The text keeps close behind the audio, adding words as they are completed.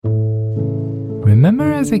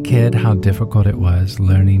Remember as a kid how difficult it was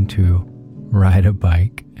learning to ride a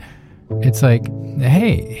bike? It's like,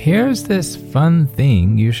 hey, here's this fun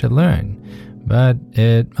thing you should learn, but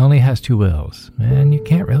it only has 2 wheels, and you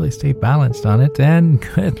can't really stay balanced on it, and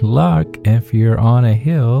good luck if you're on a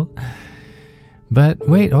hill. But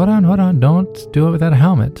wait, hold on, don't do it without a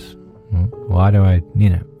helmet. Why do I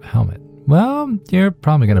need a helmet? Well, you're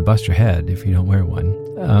probably going to bust your head if you don't wear one.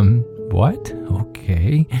 What?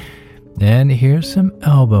 Okay. And here's some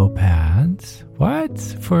elbow pads. What?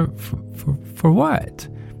 For what?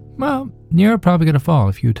 Well, you're probably going to fall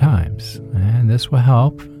a few times, and this will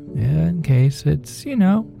help in case it's,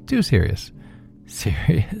 too serious.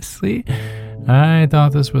 Seriously? I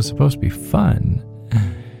thought this was supposed to be fun.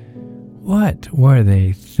 What were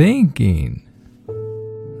they thinking?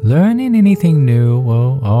 Learning anything new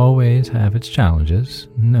will always have its challenges,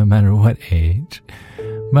 no matter what age.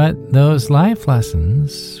 But those life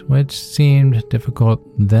lessons, which seemed difficult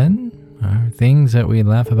then, are things that we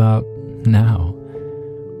laugh about now.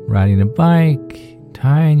 Riding a bike,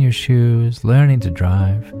 tying your shoes, learning to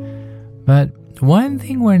drive. But one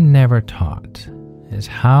thing we're never taught is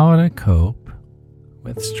how to cope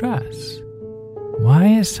with stress. Why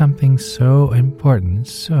is something so important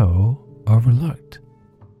so overlooked?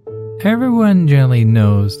 Everyone generally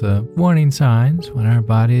knows the warning signs when our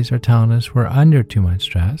bodies are telling us we're under too much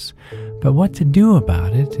stress, but what to do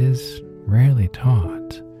about it is rarely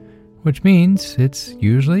taught, which means it's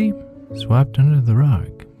usually swept under the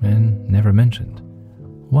rug and never mentioned.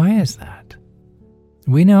 Why is that?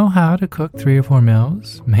 We know how to cook 3 or 4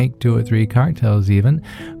 meals, make 2 or 3 cocktails even,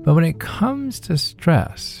 but when it comes to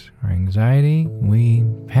stress or anxiety, we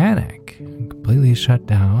panic and completely shut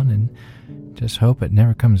down and just hope it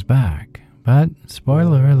never comes back. But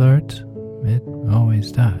spoiler alert, it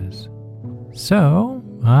always does. So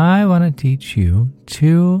I want to teach you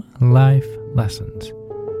 2 life lessons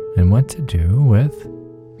and what to do with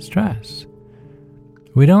stress.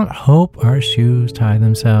 We don't hope our shoes tie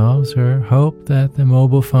themselves or hope that the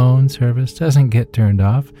mobile phone service doesn't get turned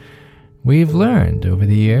off. We've learned over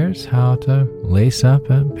the years how to lace up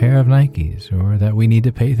a pair of Nikes or that we need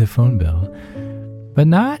to pay the phone bill. But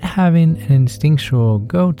not having an instinctual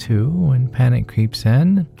go-to when panic creeps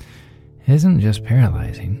in isn't just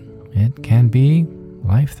paralyzing. It can be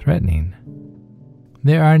life-threatening.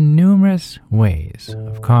 There are numerous ways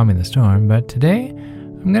of calming the storm, but today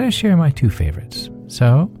I'm going to share my 2 favorites.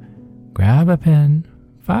 So grab a pen,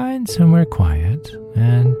 find somewhere quiet,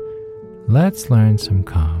 and let's learn some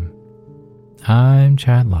calm. I'm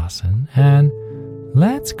Chad Lawson, and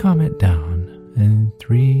let's calm it down in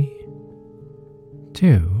 3,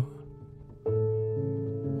 2,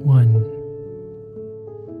 1.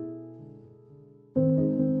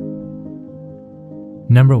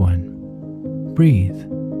 Number 1, breathe.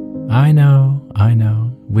 I know,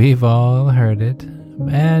 we've all heard it,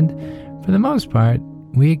 and for the most part,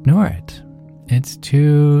 we ignore it. It's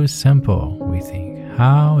too simple, we think.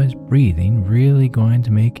 How is breathing really going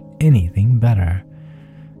to make anything better?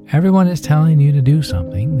 Everyone is telling you to do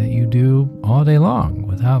something that you do all day long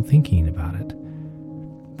without thinking about it.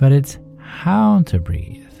 But it's how to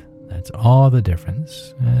breathe that's all the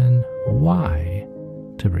difference, and why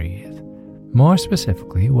to breathe. More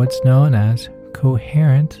specifically, what's known as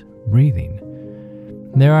coherent breathing.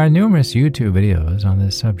 There are numerous YouTube videos on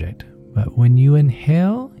this subject, but when you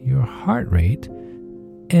inhale, your heart rate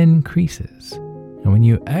increases. And when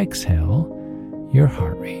you exhale, your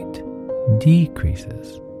heart rate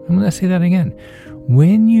decreases. I'm going to say that again.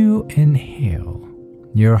 When you inhale,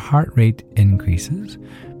 your heart rate increases.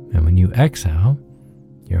 And when you exhale,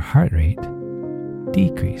 your heart rate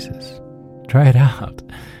decreases. Try it out.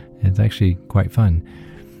 It's actually quite fun.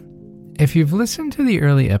 If you've listened to the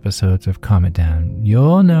early episodes of Calm It Down,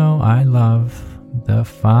 you'll know I love the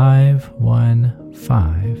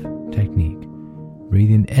 5-1-5 technique.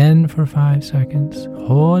 Breathing in for 5 seconds,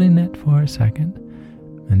 holding it for a second,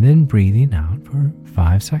 and then breathing out for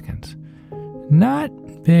 5 seconds. Not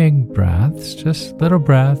big breaths, just little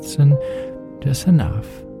breaths, and just enough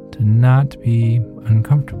to not be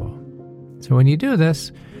uncomfortable. So when you do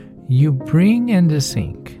this, you bring into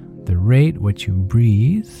sync the rate which you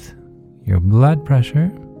breathe, your blood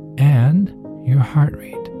pressure, and your heart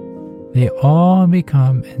rate. They all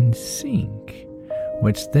become in sync,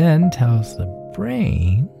 which then tells the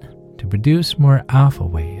brain to produce more alpha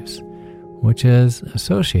waves, which is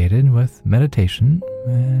associated with meditation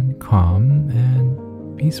and calm and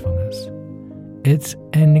peacefulness. It's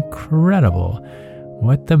incredible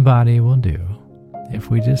what the body will do if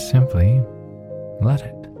we just simply let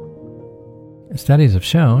it. Studies have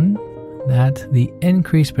shown that the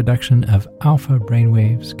increased production of alpha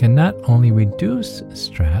brainwaves can not only reduce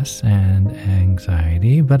stress and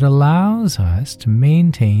anxiety, but allows us to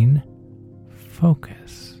maintain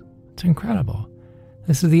focus. It's incredible.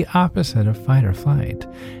 This is the opposite of fight or flight.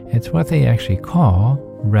 It's what they actually call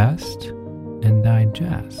rest and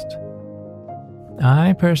digest.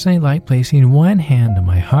 I personally like placing one hand on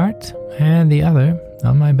my heart and the other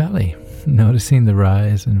on my belly, noticing the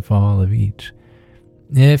rise and fall of each.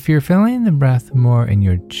 If you're feeling the breath more in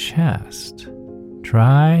your chest,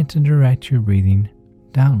 try to direct your breathing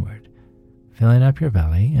downward, filling up your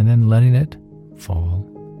belly and then letting it fall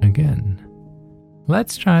again.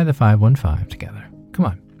 Let's try the 5-1-5 together. Come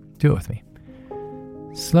on, do it with me.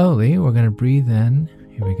 Slowly, we're going to breathe in.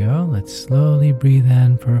 Here we go. Let's slowly breathe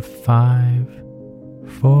in for 5,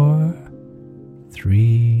 4,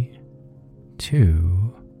 3,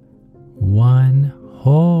 2, 1.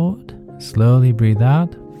 Hold. Slowly breathe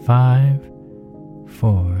out. 5,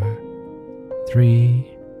 4,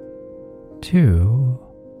 3, 2,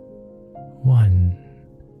 1.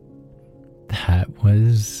 That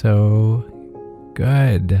was so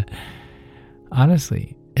good.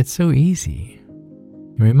 Honestly, it's so easy.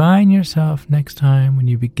 Remind yourself next time when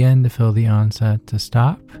you begin to feel the onset to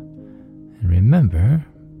stop. And remember,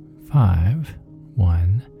 5,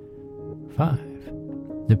 1,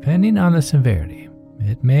 5. Depending on the severity,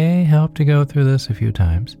 it may help to go through this a few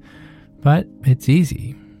times, but it's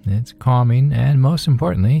easy, it's calming, and most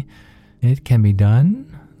importantly, it can be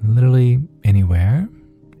done literally anywhere,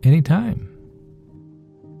 anytime.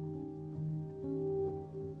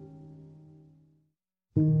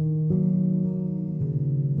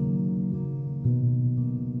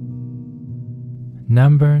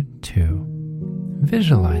 Number 2,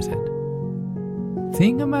 visualize it.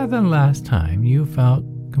 Think about the last time you felt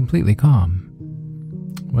completely calm.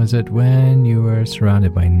 Was it when you were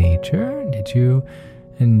surrounded by nature? Did you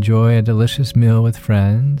enjoy a delicious meal with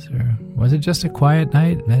friends? Or was it just a quiet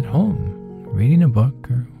night at home, reading a book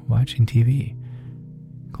or watching TV?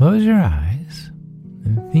 Close your eyes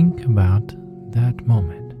and think about that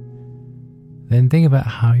moment. Then think about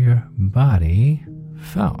how your body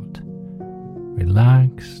felt.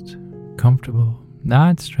 Relaxed, comfortable,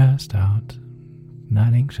 not stressed out,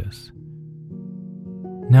 not anxious.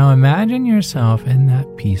 Now imagine yourself in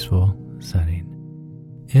that peaceful setting.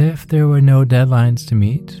 If there were no deadlines to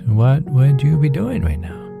meet, what would you be doing right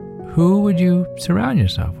now? Who would you surround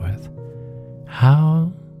yourself with?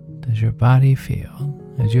 How does your body feel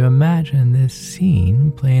as you imagine this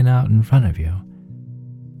scene playing out in front of you?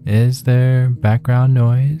 Is there background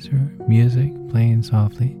noise or music playing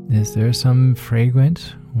softly? Is there some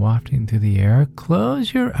fragrance wafting through the air?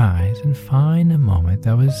 Close your eyes and find a moment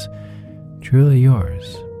that was truly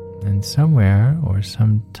yours. And somewhere or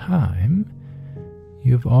sometime,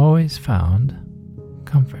 you've always found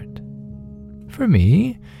comfort. For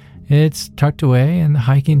me, it's tucked away in the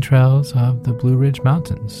hiking trails of the Blue Ridge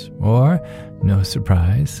Mountains, or, no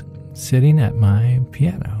surprise, sitting at my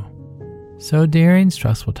piano. So during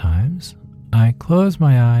stressful times, I close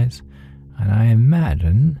my eyes and I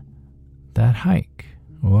imagine that hike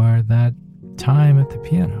or that time at the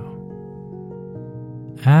piano.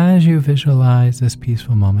 As you visualize this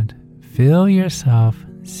peaceful moment, feel yourself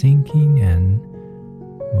sinking in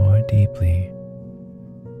more deeply.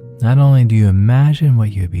 Not only do you imagine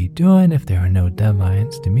what you'd be doing if there are no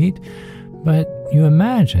deadlines to meet, but you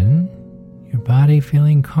imagine your body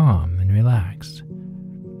feeling calm and relaxed.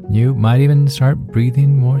 You might even start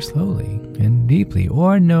breathing more slowly and deeply,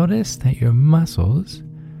 or notice that your muscles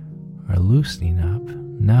are loosening up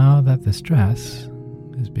now that the stress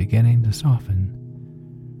is beginning to soften.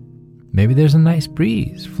 Maybe there's a nice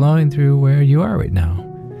breeze flowing through where you are right now.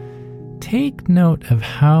 Take note of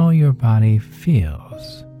how your body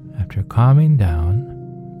feels after calming down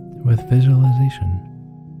with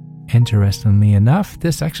visualization. Interestingly enough,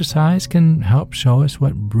 this exercise can help show us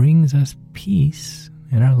what brings us peace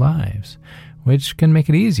in our lives, which can make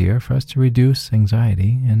it easier for us to reduce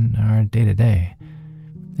anxiety in our day-to-day.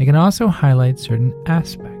 It can also highlight certain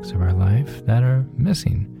aspects of our life that are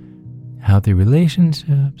missing. Healthy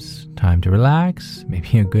relationships, time to relax,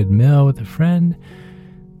 maybe a good meal with a friend,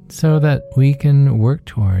 so that we can work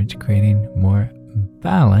towards creating more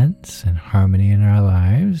balance and harmony in our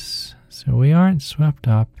lives so we aren't swept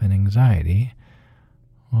up in anxiety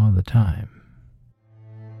all the time.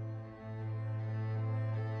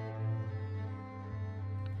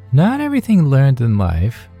 Not everything learned in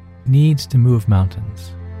life needs to move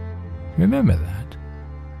mountains. Remember that.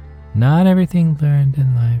 Not everything learned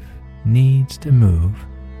in life needs to move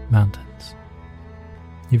mountains.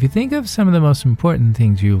 If you think of some of the most important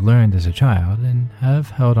things you learned as a child and have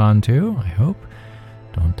held on to, I hope,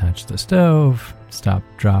 don't touch the stove, stop,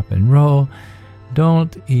 drop, and roll,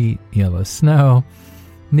 don't eat yellow snow.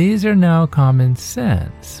 These are now common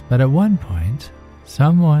sense, but at one point,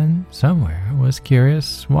 someone somewhere was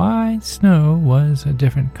curious why snow was a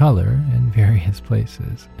different color in various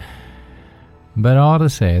places. But all to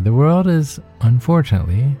say, the world is,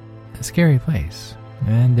 unfortunately, a scary place,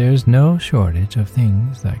 and there's no shortage of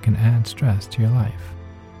things that can add stress to your life.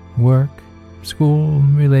 Work, school,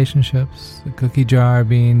 relationships, the cookie jar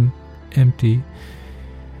being empty.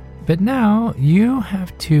 But now you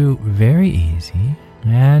have two very easy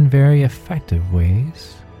and very effective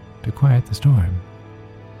ways to quiet the storm.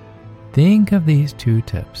 Think of these two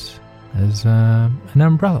tips as an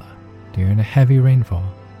umbrella during a heavy rainfall.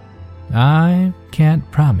 I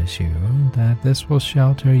can't promise you that this will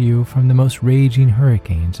shelter you from the most raging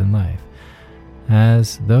hurricanes in life,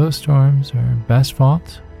 as those storms are best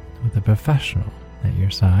fought with a professional at your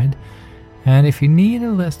side. And if you need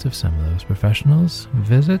a list of some of those professionals,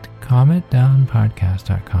 visit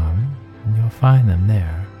CalmItDownPodcast.com and you'll find them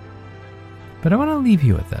there. But I want to leave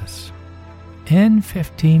you with this. In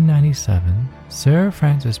 1597, Sir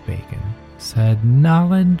Francis Bacon said,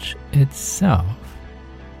 "Knowledge itself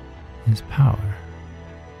is power."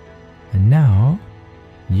 And now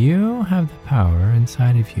you have the power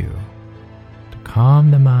inside of you to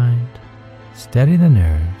calm the mind, steady the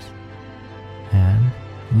nerves, and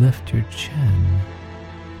lift your chin.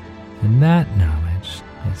 And that knowledge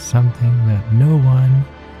is something that no one,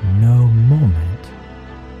 no moment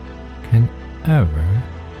can ever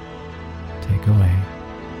take away.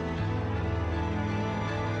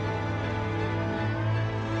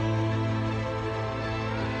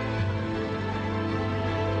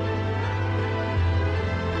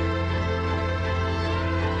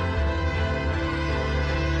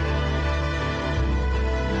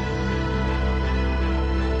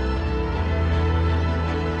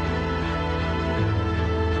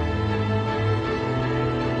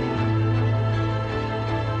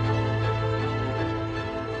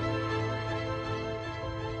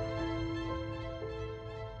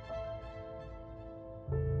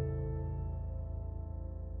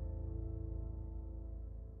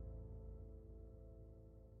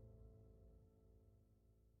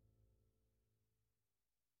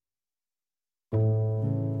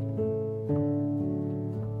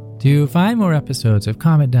 To find more episodes of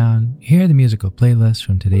Calm It Down, hear the musical playlist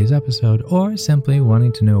from today's episode, or simply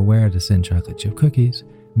wanting to know where to send chocolate chip cookies,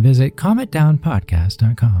 visit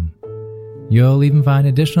CalmItDownPodcast.com. You'll even find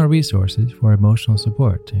additional resources for emotional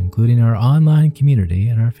support, including our online community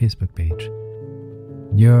and our Facebook page.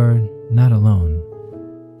 You're not alone.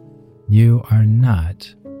 You are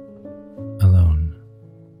not alone.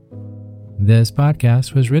 This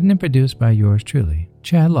podcast was written and produced by yours truly,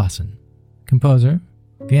 Chad Lawson, composer,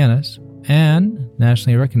 pianist, and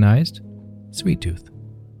nationally recognized Sweet Tooth.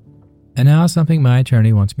 And now something my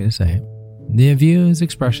attorney wants me to say. The views,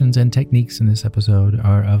 expressions, and techniques in this episode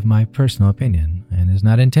are of my personal opinion and is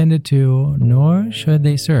not intended to, nor should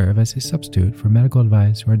they serve as a substitute for medical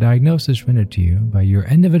advice or diagnosis rendered to you by your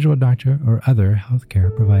individual doctor or other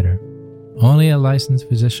healthcare provider. Only a licensed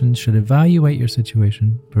physician should evaluate your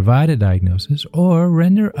situation, provide a diagnosis, or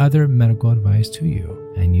render other medical advice to you,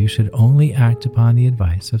 and you should only act upon the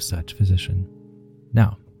advice of such physician.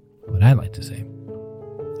 Now, what I like to say.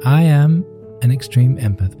 I am an extreme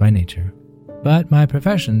empath by nature, but my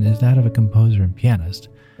profession is that of a composer and pianist,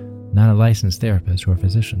 not a licensed therapist or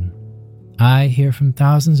physician. I hear from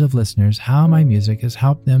thousands of listeners how my music has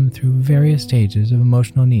helped them through various stages of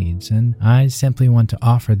emotional needs, and I simply want to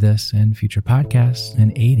offer this and future podcasts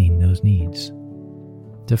in aiding those needs.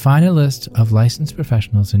 To find a list of licensed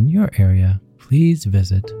professionals in your area, please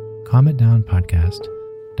visit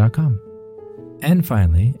CalmItDownPodcast.com. And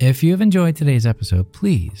finally, if you've enjoyed today's episode,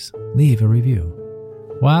 please leave a review.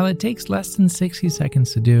 While it takes less than 60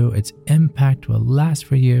 seconds to do, its impact will last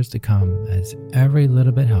for years to come, as every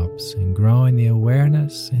little bit helps in growing the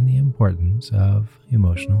awareness and the importance of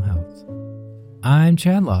emotional health. I'm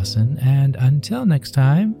Chad Lawson, and until next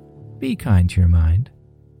time, be kind to your mind,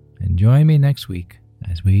 and join me next week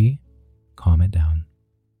as we calm it down.